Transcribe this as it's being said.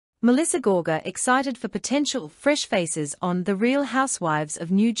Melissa Gorga excited for potential fresh faces on The Real Housewives of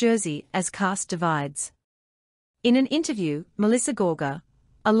New Jersey as cast divides. In an interview, Melissa Gorga,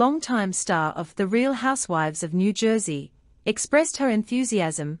 a longtime star of The Real Housewives of New Jersey, expressed her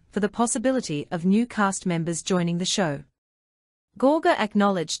enthusiasm for the possibility of new cast members joining the show. Gorga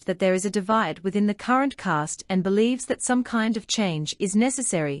acknowledged that there is a divide within the current cast and believes that some kind of change is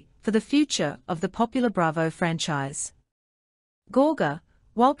necessary for the future of the popular Bravo franchise. Gorga,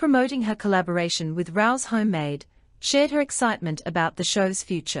 while promoting her collaboration with Rouse Homemade, shared her excitement about the show's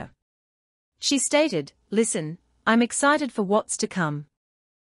future. She stated, "Listen, I'm excited for what's to come.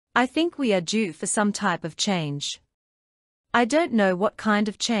 I think we are due for some type of change. I don't know what kind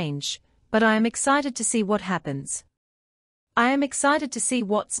of change, but I am excited to see what happens. I am excited to see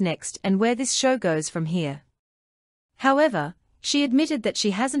what's next and where this show goes from here." However, she admitted that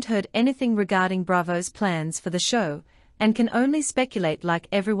she hasn't heard anything regarding Bravo's plans for the show, and can only speculate like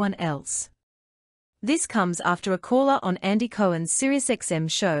everyone else. This comes after a caller on Andy Cohen's SiriusXM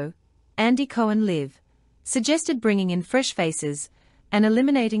show, Andy Cohen Live, suggested bringing in fresh faces and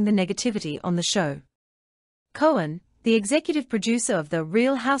eliminating the negativity on the show. Cohen, the executive producer of the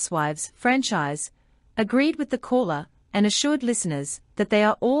Real Housewives franchise, agreed with the caller and assured listeners that they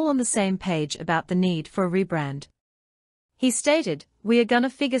are all on the same page about the need for a rebrand. He stated, "We are gonna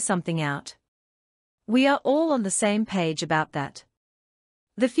figure something out. We are all on the same page about that."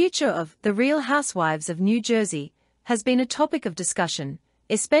 The future of The Real Housewives of New Jersey has been a topic of discussion,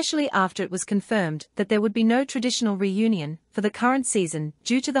 especially after it was confirmed that there would be no traditional reunion for the current season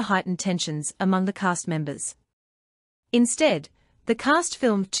due to the heightened tensions among the cast members. Instead, the cast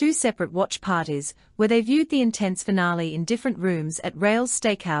filmed two separate watch parties where they viewed the intense finale in different rooms at Rails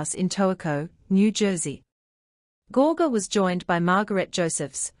Steakhouse in Towaco, New Jersey. Gorga was joined by Margaret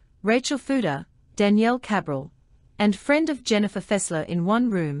Josephs, Rachel Fuda, Danielle Cabral, and friend of Jennifer Fessler in one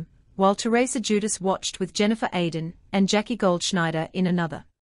room, while Teresa Judas watched with Jennifer Aiden and Jackie Goldschneider in another.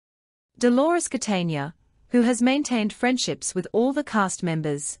 Dolores Catania, who has maintained friendships with all the cast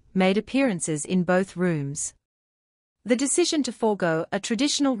members, made appearances in both rooms. The decision to forego a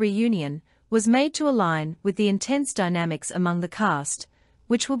traditional reunion was made to align with the intense dynamics among the cast,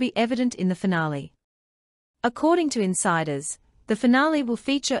 which will be evident in the finale. According to insiders, the finale will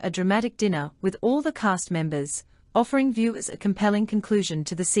feature a dramatic dinner with all the cast members, offering viewers a compelling conclusion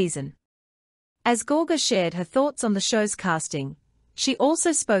to the season. As Gorga shared her thoughts on the show's casting, she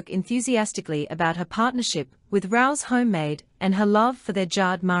also spoke enthusiastically about her partnership with Rouse Homemade and her love for their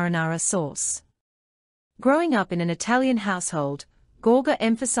jarred marinara sauce. Growing up in an Italian household, Gorga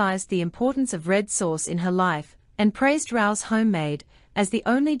emphasized the importance of red sauce in her life and praised Rouse Homemade as the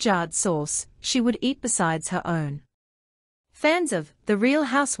only jarred sauce she would eat besides her own. Fans of The Real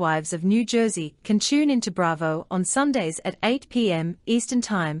Housewives of New Jersey can tune into Bravo on Sundays at 8 p.m. Eastern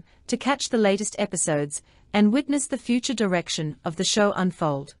Time to catch the latest episodes and witness the future direction of the show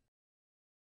unfold.